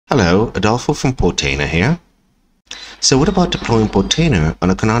Adolfo from Portainer here. So what about deploying Portainer on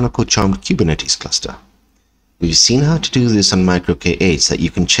a Canonical charmed Kubernetes cluster? We've seen how to do this on micro-K8 that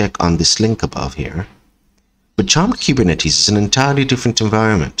you can check on this link above here. But charmed Kubernetes is an entirely different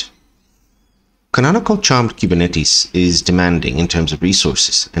environment. Canonical charmed Kubernetes is demanding in terms of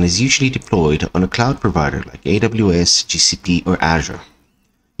resources and is usually deployed on a cloud provider like AWS, GCP, or Azure.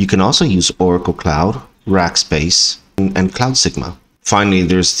 You can also use Oracle Cloud, Rackspace, and Cloud Sigma. Finally,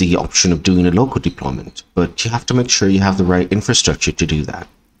 there's the option of doing a local deployment, but you have to make sure you have the right infrastructure to do that.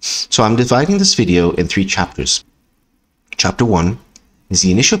 So I'm dividing this video in 3 chapters. Chapter 1 is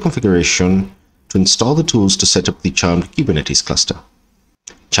the initial configuration to install the tools to set up the charmed Kubernetes cluster.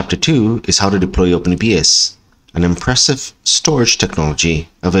 Chapter 2 is how to deploy openebs, an impressive storage technology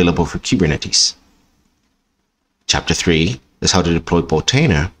available for Kubernetes. Chapter 3 is how to deploy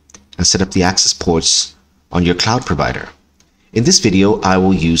Portainer and set up the access ports on your cloud provider. In this video, I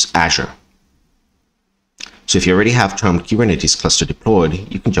will use Azure. So if you already have charmed Kubernetes cluster deployed,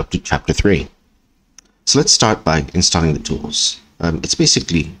 you can jump to chapter 3. So let's start by installing the tools. It's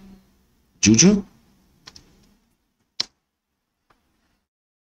basically juju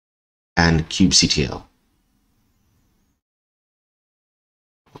and kubectl.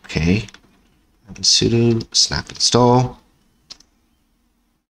 Okay, and sudo snap install.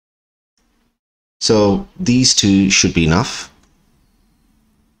 So these 2 should be enough.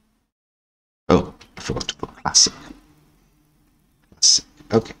 Oh, I forgot to put classic.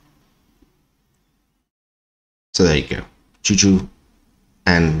 Okay. So there you go, juju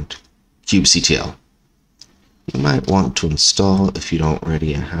and kubectl. You might want to install, if you don't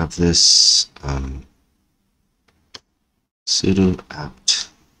already have this, sudo apt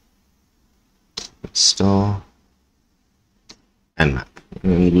install nmap,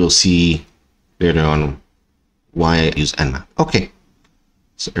 and we'll see later on why I use nmap. Okay,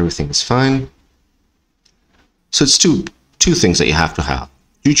 so everything is fine. So it's two things that you have to have,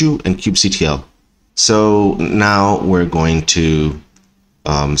 juju and kubectl. So now we're going to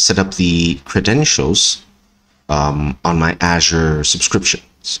set up the credentials on my Azure subscription.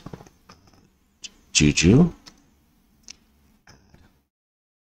 So, juju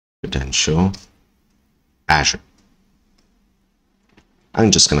credential Azure.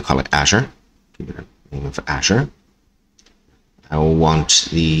 I'm just going to call it Azure. Give it a name of Azure. I will want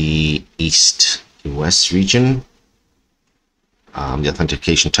the East US region. The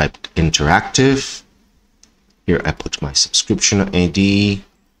authentication type interactive. Here I put my subscription ID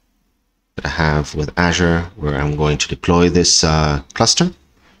that I have with Azure, where I'm going to deploy this cluster.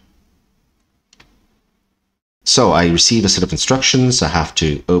 So I receive a set of instructions. I have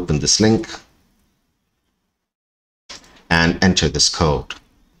to open this link and enter this code.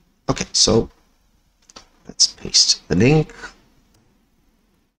 Okay, so let's paste the link.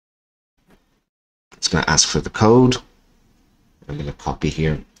 It's going to ask for the code. I'm going to copy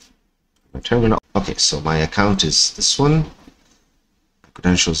here my terminal. Okay, so my account is this one.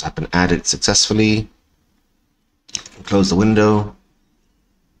 Credentials have been added successfully. Close the window.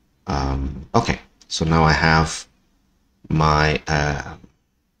 Okay, so now I have my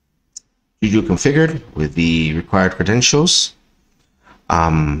juju configured with the required credentials.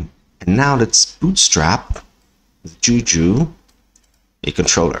 And now let's bootstrap with juju a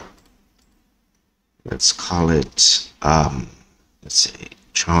controller. Let's call it, let's say,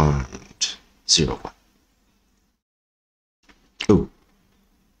 charmed-01. Oh,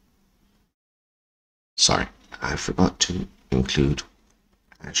 sorry, I forgot to include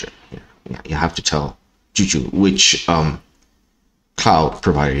Azure here. Yeah, you have to tell juju which cloud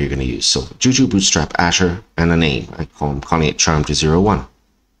provider you're going to use. So juju, bootstrap, Azure, and a name. I'm calling it charmed-01.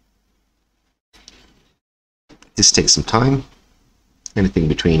 This takes some time, anything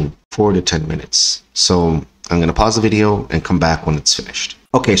between 4 to 10 minutes. So I'm going to pause the video and come back when it's finished.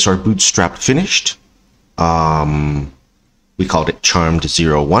 Okay, so our bootstrap finished. We called it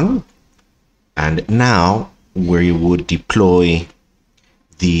charmed-01. And now where you would deploy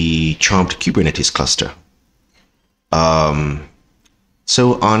the charmed Kubernetes cluster.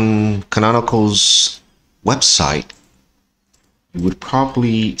 So on Canonical's website, you would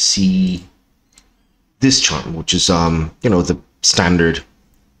probably see this charm, which is the standard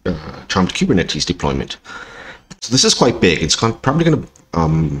charmed Kubernetes deployment. So this is quite big. It's probably going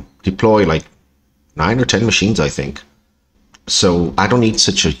to deploy like 9 or 10 machines, I think. So I don't need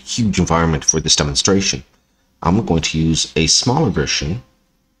such a huge environment for this demonstration. I'm going to use a smaller version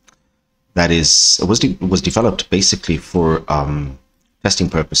that was developed basically for testing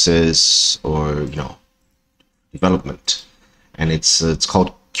purposes or development, and it's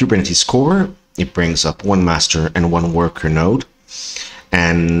called Kubernetes Core. It brings up one master and one worker node,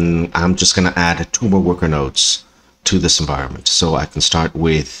 and I'm just going to add 2 more worker nodes to this environment. So I can start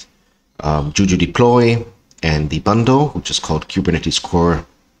with juju deploy and the bundle, which is called Kubernetes Core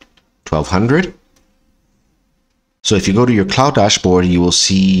 1200. So if you go to your cloud dashboard, you will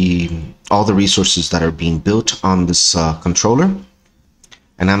see all the resources that are being built on this controller.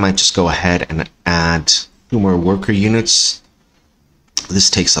 And I might just go ahead and add 2 more worker units.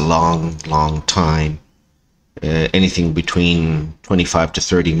 This takes a long time, anything between 25 to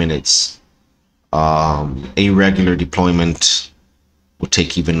 30 minutes. A regular deployment will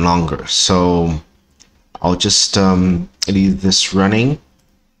take even longer. So I'll just leave this running.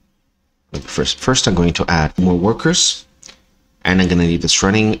 First I'm going to add more workers, and I'm going to leave this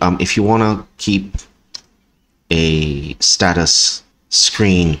running. If you want to keep a status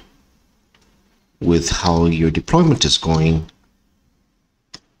screen with how your deployment is going,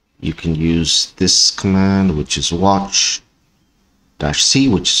 you can use this command, which is watch -c,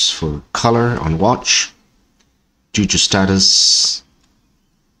 which is for color on watch, juju status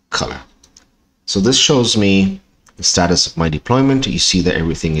color. So this shows me the status of my deployment. You see that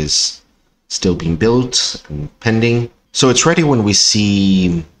everything is still being built and pending. So it's ready when we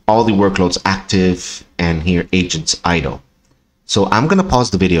see all the workloads active and here agents idle. So I'm going to pause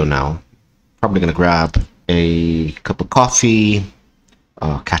the video now. Probably going to grab a cup of coffee,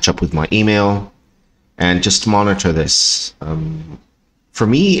 catch up with my email, and just monitor this. For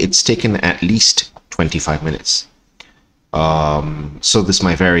me, it's taken at least 25 minutes. So this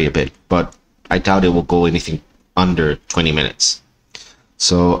might vary a bit, but I doubt it will go anything under 20 minutes.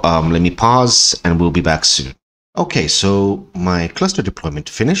 So let me pause and we'll be back soon. Okay, so my cluster deployment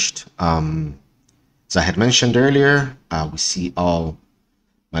finished. As I had mentioned earlier, we see all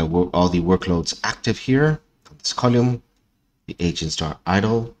the workloads active here on this column. The agents are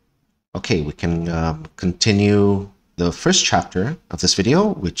idle. Okay, we can continue the first chapter of this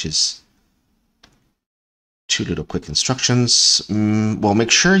video, which is 2 little quick instructions. Well,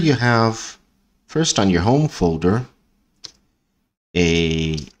 make sure you have first on your home folder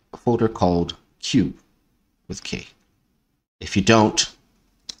a folder called kube with K. If you don't,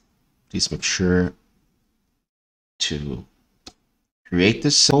 please make sure to create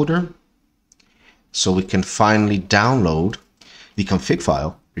this folder so we can finally download the config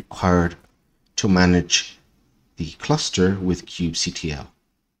file required to manage the cluster with kubectl.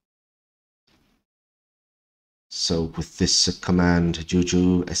 So with this command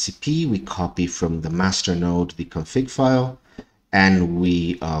juju scp, we copy from the master node the config file, and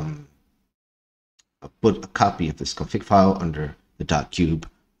we put a copy of this config file under the .kube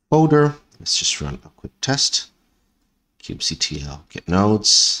folder. Let's just run a quick test. kubectl get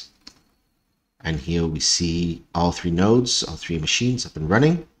nodes, and here we see all 3 nodes, all 3 machines up and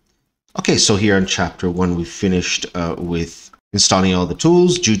running. Okay, so here in chapter 1 we finished with installing all the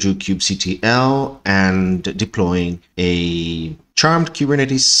tools, juju kubectl, and deploying a charmed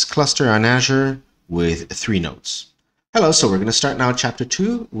Kubernetes cluster on Azure with 3 nodes. Hello, so we're going to start now chapter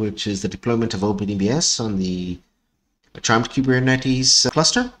 2, which is the deployment of openebs on the charmed Kubernetes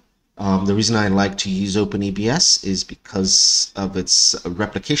cluster. The reason I like to use openebs is because of its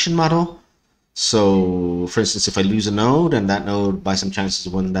replication model. So, for instance, if I lose a node and that node by some chance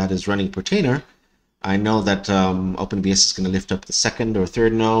is one that is running Portainer, I know that openebs is going to lift up the 2nd or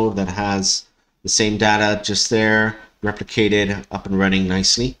 3rd node that has the same data just there, replicated, up and running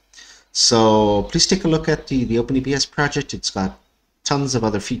nicely. So please take a look at the openebs project. It's got tons of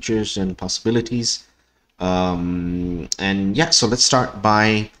other features and possibilities. And yeah, so let's start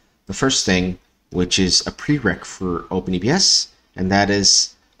by the first thing, which is a prereq for openebs, and that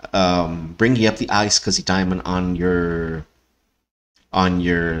is bringing up the iscsid daemon on your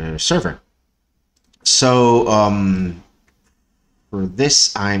server. So for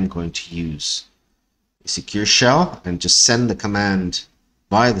this, I'm going to use a secure shell and just send the command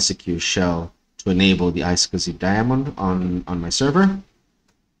via the secure shell to enable the iscsid daemon on my server.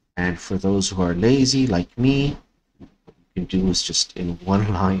 And for those who are lazy like me, what you can do is just in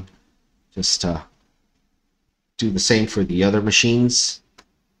one line, just do the same for the other machines,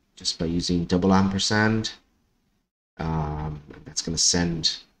 just by using $ampersand. That's going to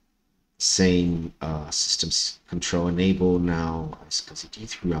send the same systemctl enable now iscsid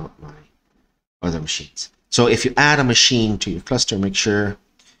throughout my other machines. So if you add a machine to your cluster, make sure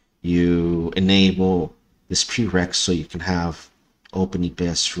you enable this prereq so you can have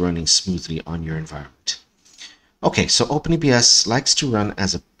openebs running smoothly on your environment. Okay, so openebs likes to run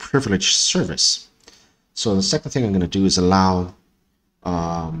as a privileged service. So the second thing I'm going to do is allow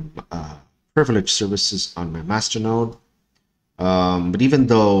privileged services on my master node. But even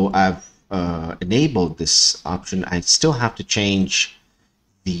though I've enabled this option, I still have to change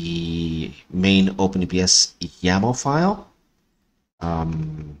the main openebs YAML file.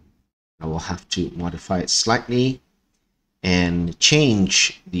 I will have to modify it slightly and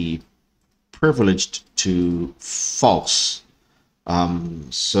change the privileged to false.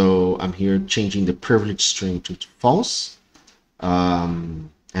 So I'm here changing the privilege string to false. And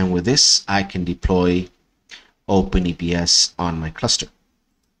with this, I can deploy openebs on my cluster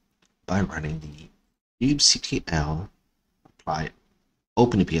by running the kubectl apply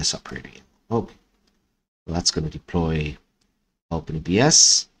openebs-operator.yaml. Okay, well, that's going to deploy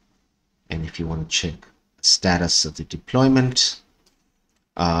openebs. And if you want to check the status of the deployment,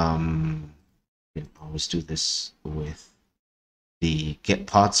 you can always do this with the get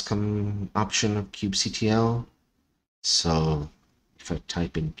pods option of kubectl. So if I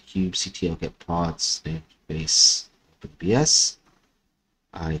type in kubectl get pods namespace openebs,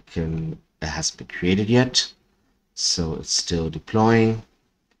 it hasn't been created yet, so it's still deploying.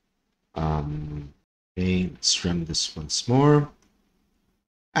 Okay, let's run this once more.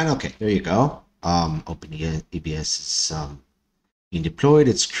 And okay, there you go. openebs is being deployed.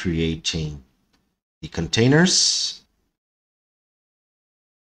 It's creating the containers.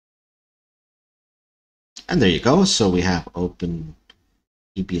 And there you go. So we have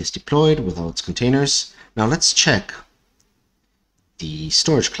openebs deployed with all its containers. Now let's check the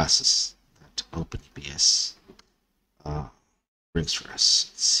storage classes that openebs brings for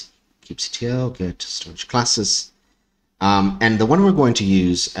us. Let's see. kubectl get storage classes. And the one we're going to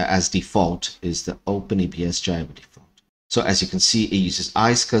use as default is the openebs Java default. So as you can see, it uses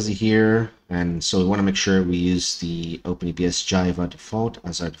iscsid here, and so we want to make sure we use the openebs Java default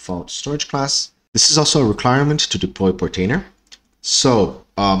as our default storage class. This is also a requirement to deploy Portainer. So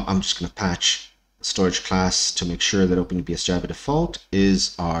I'm just going to patch the storage class to make sure that openebs Java default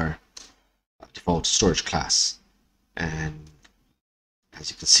is our default storage class. And as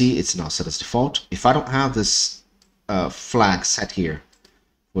you can see, it's now set as default. If I don't have this flag set here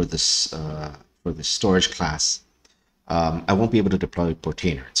for this storage class, I won't be able to deploy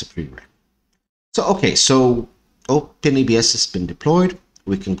Portainer. It's a prereq. So okay, so openebs has been deployed.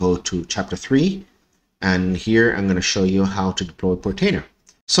 We can go to chapter 3, and here I'm going to show you how to deploy Portainer.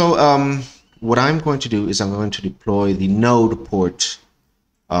 So what I'm going to do is I'm going to deploy the node port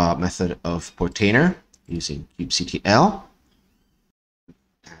method of Portainer using kubectl.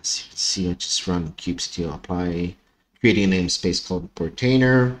 As you can see, I just run kubectl apply, creating a namespace called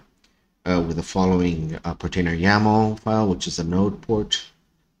Portainer with the following Portainer YAML file, which is a node port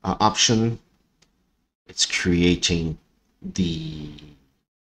option. It's creating the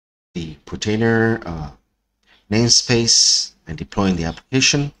Portainer namespace and deploying the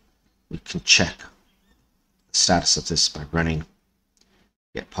application. We can check the status of this by running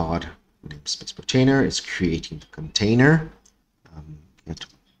get pod namespace Portainer. It's creating the container. Get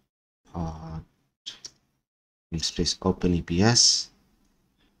pod namespace openebs.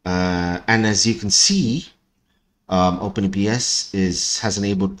 And as you can see, openebs has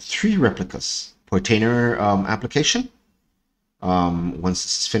enabled 3 replicas Portainer application. Once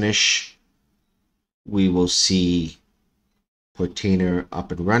this is finished, we will see Portainer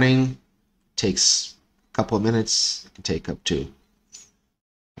up and running. Takes a couple of minutes. It can take up to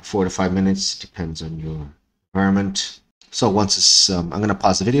 4 to 5 minutes, depends on your environment. So once it's, I'm going to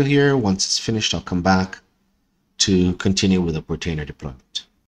pause the video here. Once it's finished, I'll come back to continue with the Portainer deployment.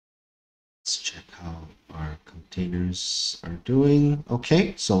 Let's check how our containers are doing.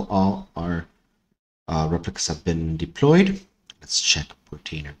 Okay, so all our replicas have been deployed. Let's check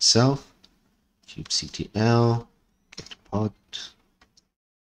Portainer itself. kubectl get pod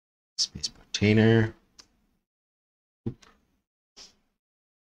space Portainer.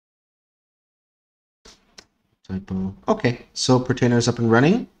 Typo. Okay, so Portainer is up and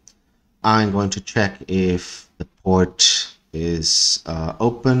running. I'm going to check if the port is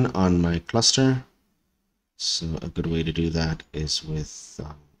open on my cluster. So a good way to do that is with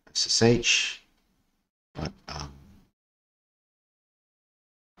SSH. But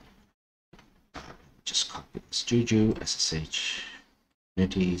just copy this juju SSH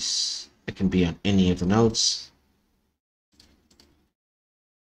kubernetes. It can be on any of the nodes.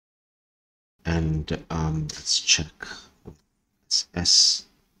 And let's check S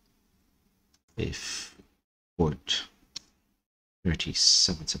if port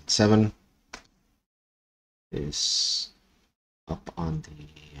 3777 is up on the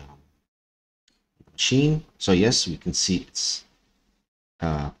machine. So yes, we can see it's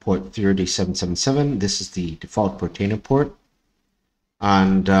port 3777. This is the default Portainer port.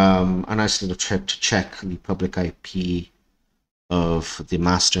 And a nice little trick to check the public IP of the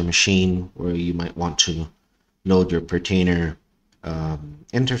master machine, where you might want to load your Portainer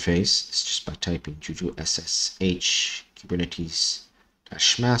interface is just by typing juju ssh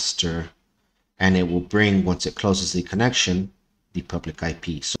kubernetes-master, and it will bring, once it closes the connection, the public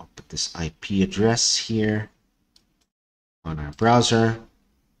IP. So I'll put this IP address here on our browser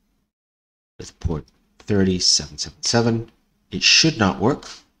with port 3777. It should not work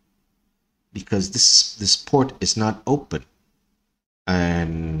because this port is not open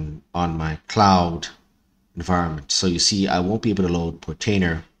and on my cloud environment. So you see, I won't be able to load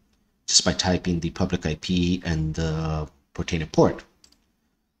Portainer just by typing the public IP and the Portainer port.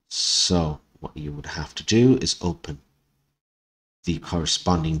 So what you would have to do is open the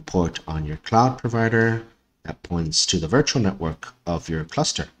corresponding port on your cloud provider that points to the virtual network of your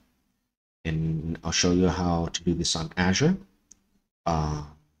cluster. And I'll show you how to do this on Azure.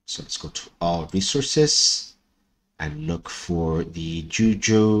 So let's go to all resources and look for the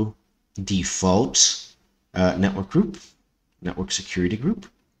juju default network group, network security group.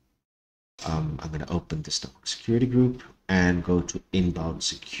 I'm going to open this network security group and go to inbound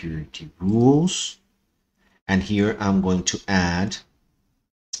security rules. And here I'm going to add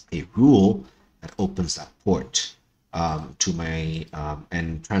a rule that opens that port to my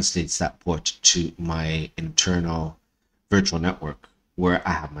and translates that port to my internal virtual network where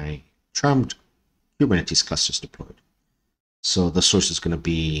I have my charmed Kubernetes clusters deployed. So the source is going to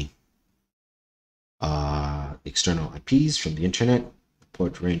be external IPs from the internet. The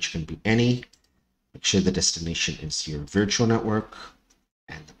port range can be any. Make sure the destination is your virtual network,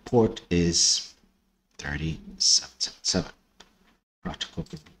 and the port is 3777. Protocol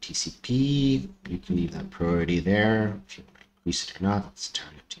can be TCP. You can leave that priority there. If you want to increase it or not, it's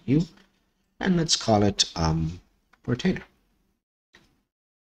entirely up to you. And let's call it Portainer.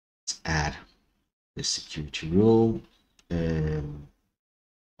 Let's add this security rule.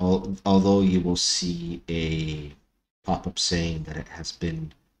 Although you will see a pop-up saying that it has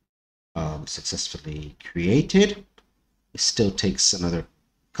been successfully created, it still takes another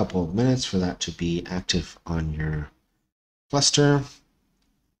couple of minutes for that to be active on your cluster.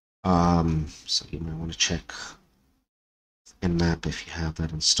 So you might want to check Nmap if you have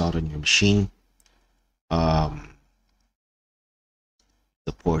that installed on your machine. The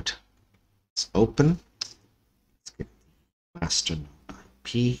port is open. Let's get the master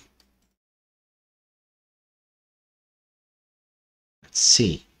IP. Let's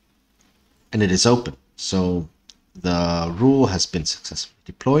see. And it is open. So the rule has been successfully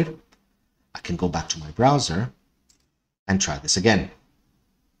deployed. I can go back to my browser and try this again.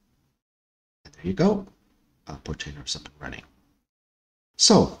 And there you go. Portainer is up and running.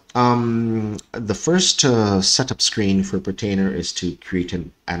 So the first setup screen for Portainer is to create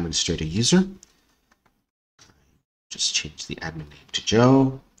an administrator user. Just change the admin name to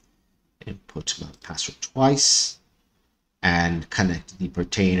Joe, input my password twice, and connect the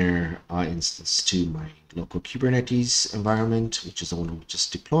Portainer instance to my local Kubernetes environment, which is the one we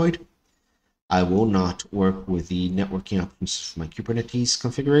just deployed. I will not work with the networking options for my Kubernetes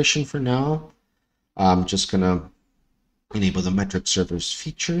configuration for now. I'm just going to enable the metric servers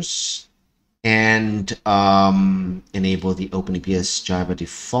features and enable the openebs Java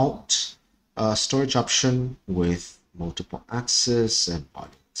default storage option with multiple access and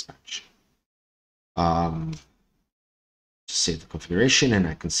audio expansion. Just save the configuration and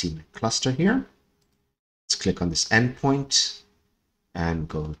I can see my cluster here. Let's click on this endpoint and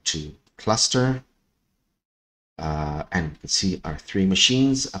go to cluster. And you can see our 3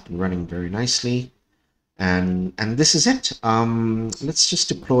 machines up and running very nicely. And this is it. Let's just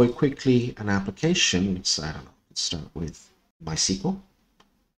deploy quickly an application. Let's start with MySQL.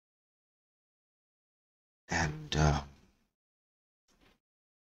 And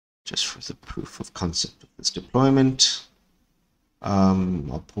just for the proof of concept of this deployment,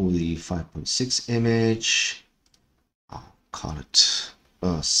 I'll pull the 5.6 image. I'll call it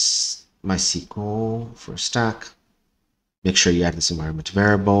MySQL for a stack. Make sure you add this environment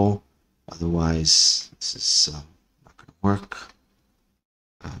variable. Otherwise, this is not going to work.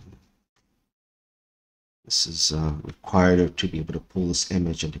 This is required to be able to pull this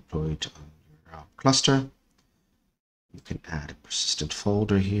image and deploy it on your cluster. You can add a persistent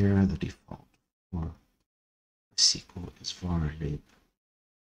folder here. The default for MySQL is varlib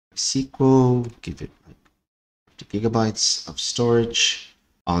MySQL. Give it like 50 gigabytes of storage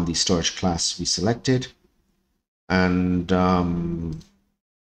on the storage class we selected. And if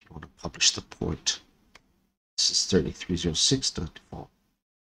you want to publish the port, this is 3306, the default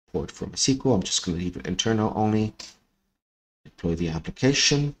port for MySQL. I'm just going to leave it internal only. Deploy the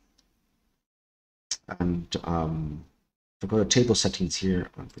application. And if I go to table settings here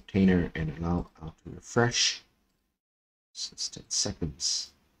on Portainer and allow to refresh, Since 10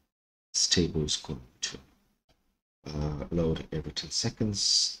 seconds, this table is going to load every 10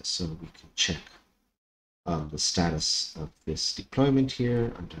 seconds, so we can check the status of this deployment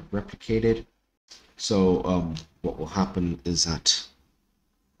here under replicated. So what will happen is that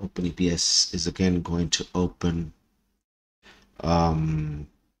openebs is again going to open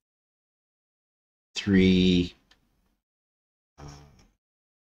 3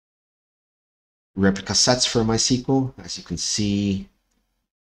 replica sets for MySQL. As you can see,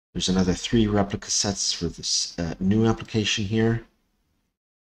 there's another 3 replica sets for this new application here.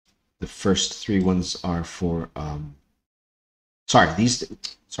 The first 3 ones are for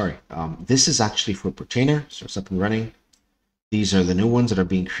this is actually for Portainer, so it's up and running. These are the new ones that are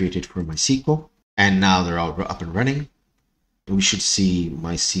being created for MySQL, and now they're all up and running. And we should see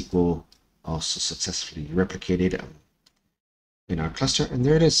MySQL also successfully replicated in our cluster, and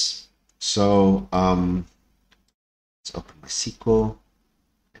there it is. So let's open MySQL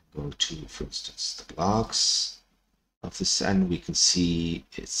and go to, for instance, the logs of this, and we can see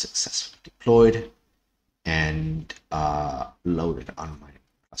it's successfully deployed and loaded on my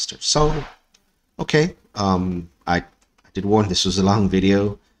cluster. So, okay, I did warn this was a long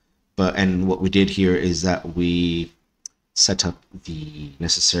video, and what we did here is that we set up the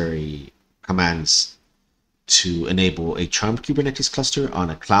necessary commands to enable a charmed Kubernetes cluster on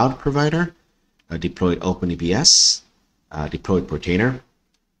a cloud provider, deployed openebs, deployed Portainer,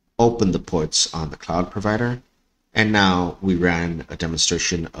 opened the ports on the cloud provider, and now we ran a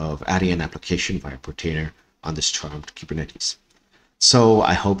demonstration of adding an application via Portainer on this charmed Kubernetes. So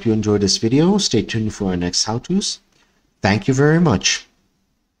I hope you enjoyed this video. Stay tuned for our next how-tos. Thank you very much.